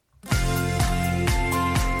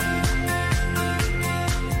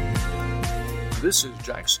This is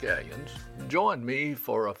Jack Scallions. Join me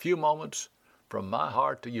for a few moments from my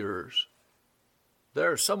heart to yours.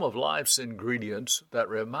 There are some of life's ingredients that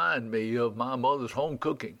remind me of my mother's home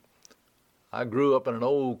cooking. I grew up in an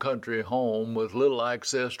old country home with little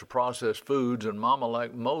access to processed foods, and Mama,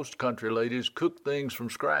 like most country ladies, cooked things from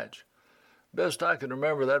scratch. Best I can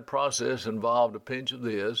remember, that process involved a pinch of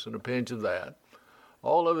this and a pinch of that,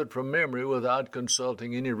 all of it from memory without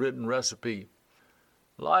consulting any written recipe.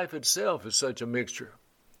 Life itself is such a mixture,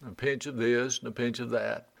 a pinch of this and a pinch of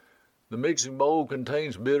that. The mixing bowl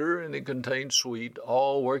contains bitter and it contains sweet,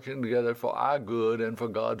 all working together for our good and for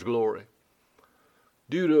God's glory.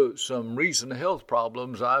 Due to some recent health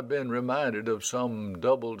problems, I've been reminded of some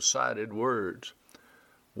double-sided words.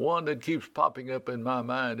 One that keeps popping up in my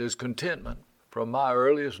mind is contentment. From my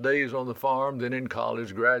earliest days on the farm, then in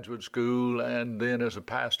college, graduate school, and then as a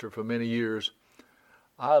pastor for many years,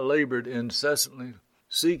 I labored incessantly,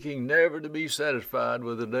 seeking never to be satisfied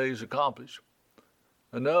with the day's accomplished.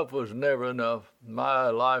 Enough was never enough. My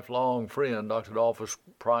lifelong friend, Dr. Dolphus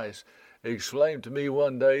Price, exclaimed to me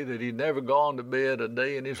one day that he'd never gone to bed a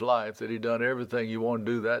day in his life that he'd done everything he wanted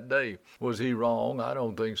to do that day. Was he wrong? I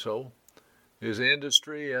don't think so. Is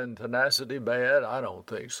industry and tenacity bad? I don't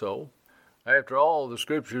think so. After all, the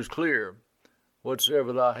Scripture is clear.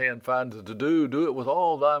 Whatsoever thy hand findeth to do, do it with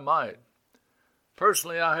all thy might.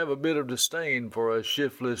 Personally, I have a bit of disdain for a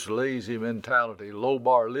shiftless, lazy mentality.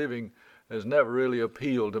 Low-bar living has never really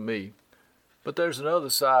appealed to me. But there's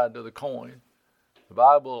another side to the coin. The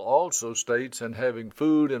Bible also states, "And having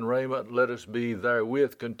food and raiment, let us be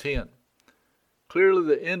therewith content." Clearly,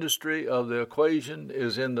 the industry of the equation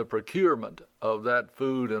is in the procurement of that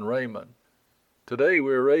food and raiment. Today,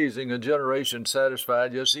 we're raising a generation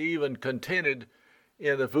satisfied, yes, even contented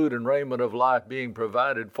in the food and raiment of life being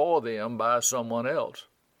provided for them by someone else.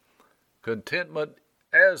 Contentment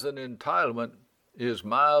as an entitlement is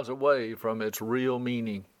miles away from its real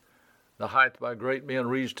meaning. The heights by great men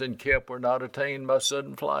reached and kept were not attained by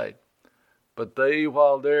sudden flight, but they,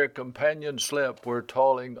 while their companions slept, were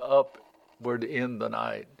toiling upward in the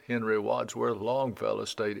night, Henry Wadsworth Longfellow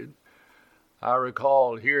stated. I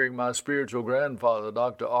recall hearing my spiritual grandfather,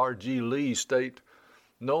 Dr. R.G. Lee, state,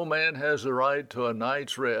 "No man has the right to a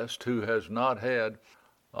night's rest who has not had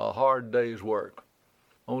a hard day's work."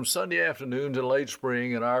 On Sunday afternoons in late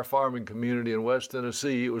spring in our farming community in West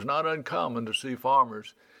Tennessee, it was not uncommon to see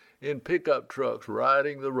farmers in pickup trucks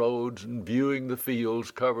riding the roads and viewing the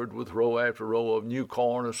fields covered with row after row of new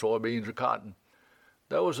corn or soybeans or cotton.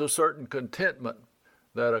 There was a certain contentment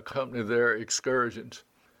that accompanied their excursions.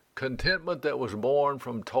 Contentment that was born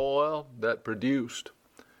from toil that produced.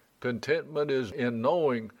 Contentment is in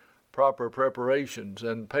knowing proper preparations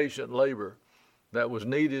and patient labor that was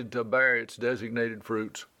needed to bear its designated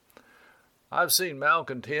fruits. I've seen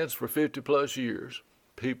malcontents for 50-plus years,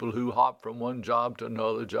 people who hop from one job to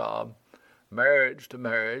another job, marriage to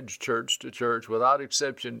marriage, church to church. Without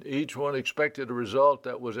exception, each one expected a result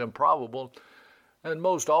that was improbable and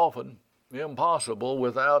most often impossible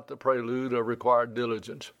without the prelude of required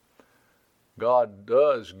diligence. God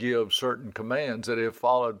does give certain commands that, if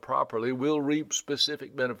followed properly, will reap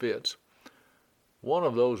specific benefits. One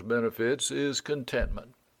of those benefits is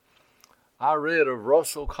contentment. I read of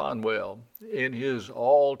Russell Conwell in his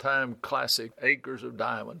all-time classic, Acres of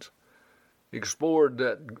Diamonds, explored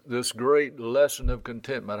this great lesson of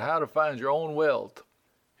contentment, how to find your own wealth.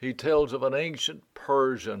 He tells of an ancient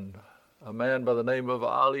Persian, a man by the name of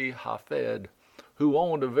Ali Hafed, who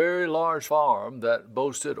owned a very large farm that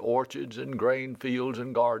boasted orchards and grain fields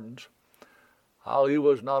and gardens. Ali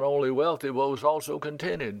was not only wealthy, but was also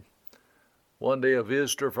contented. One day a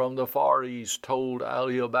visitor from the Far East told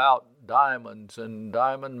Ali about diamonds and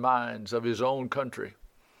diamond mines of his own country.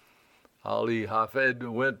 Ali Hafed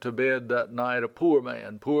went to bed that night a poor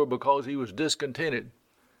man, poor because he was discontented.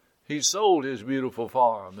 He sold his beautiful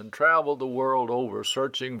farm and traveled the world over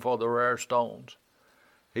searching for the rare stones.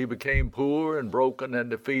 He became poor and broken and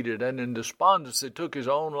defeated, and in despondency took his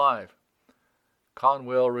own life.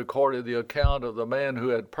 Conwell recorded the account of the man who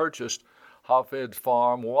had purchased Hafed's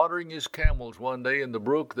farm, watering his camels one day in the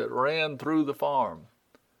brook that ran through the farm.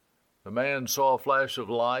 The man saw a flash of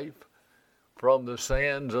life from the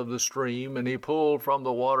sands of the stream, and he pulled from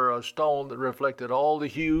the water a stone that reflected all the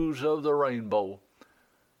hues of the rainbow.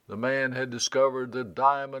 The man had discovered the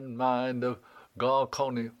diamond mine of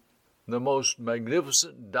Golconda, the most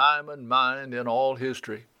magnificent diamond mine in all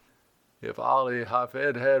history. If Ali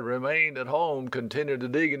Hafed had remained at home, continued to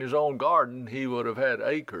dig in his own garden, he would have had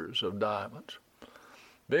acres of diamonds.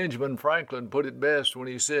 Benjamin Franklin put it best when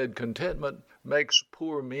he said, "Contentment makes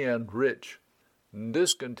poor men rich.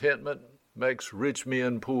 Discontentment makes rich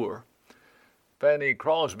men poor." Fanny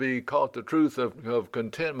Crosby caught the truth of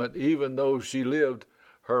contentment even though she lived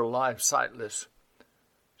her life sightless.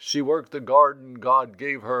 She worked the garden God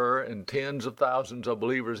gave her, and tens of thousands of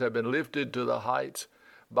believers have been lifted to the heights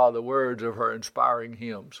by the words of her inspiring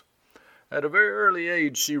hymns. At a very early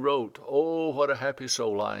age, she wrote, "Oh, what a happy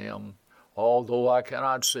soul I am, although I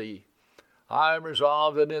cannot see. I am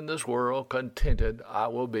resolved that in this world contented I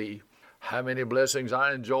will be. How many blessings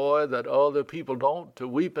I enjoy that other people don't, to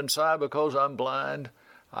weep and sigh because I'm blind.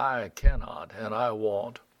 I cannot and I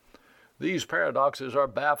won't." These paradoxes are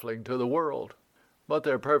baffling to the world, but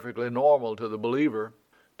they're perfectly normal to the believer.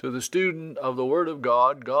 To the student of the Word of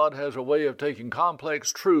God, God has a way of taking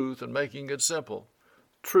complex truth and making it simple.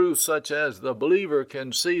 Truth such as the believer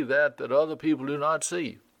can see that other people do not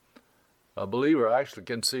see. A believer actually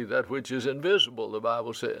can see that which is invisible, the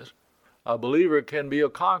Bible says. A believer can be a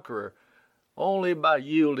conqueror only by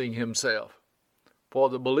yielding himself. For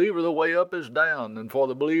the believer, the way up is down, and for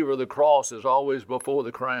the believer, the cross is always before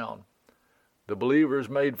the crown. The believer is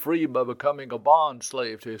made free by becoming a bond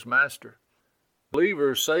slave to his master. The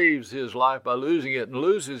believer saves his life by losing it and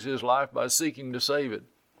loses his life by seeking to save it.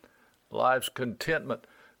 Life's contentment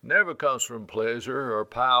never comes from pleasure or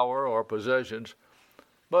power or possessions,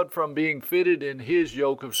 but from being fitted in his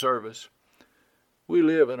yoke of service. We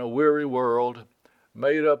live in a weary world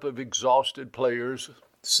made up of exhausted players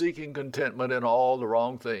seeking contentment in all the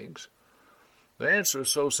wrong things. The answer is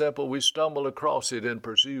so simple we stumble across it in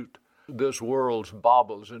pursuit of this world's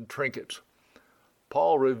baubles and trinkets.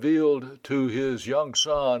 Paul revealed to his young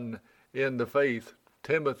son in the faith,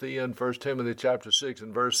 Timothy, in 1 Timothy chapter 6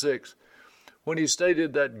 and verse 6, when he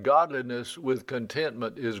stated that godliness with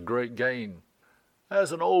contentment is great gain.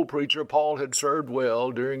 As an old preacher, Paul had served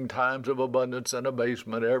well during times of abundance and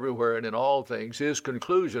abasement everywhere and in all things. His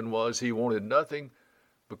conclusion was he wanted nothing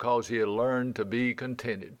because he had learned to be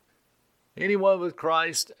contented. Anyone with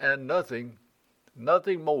Christ and nothing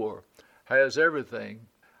more, has everything,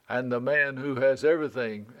 and the man who has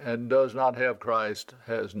everything and does not have Christ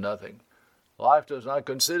has nothing. Life does not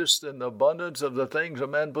consist in the abundance of the things a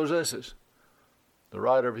man possesses. The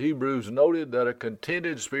writer of Hebrews noted that a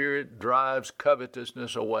contented spirit drives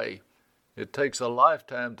covetousness away. It takes a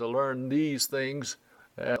lifetime to learn these things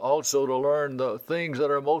and also to learn the things that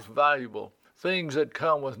are most valuable, things that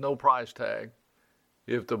come with no price tag.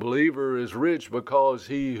 If the believer is rich because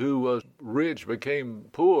he who was rich became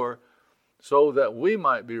poor so that we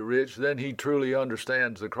might be rich, then he truly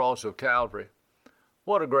understands the cross of Calvary.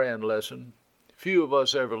 What a grand lesson. Few of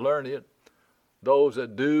us ever learn it. Those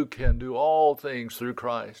that do can do all things through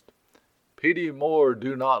Christ. Pity more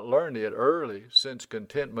do not learn it early, since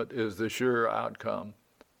contentment is the sure outcome.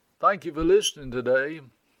 Thank you for listening today.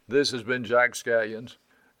 This has been Jack Scallions,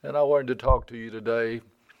 and I wanted to talk to you today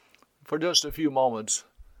for just a few moments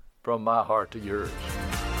from my heart to yours.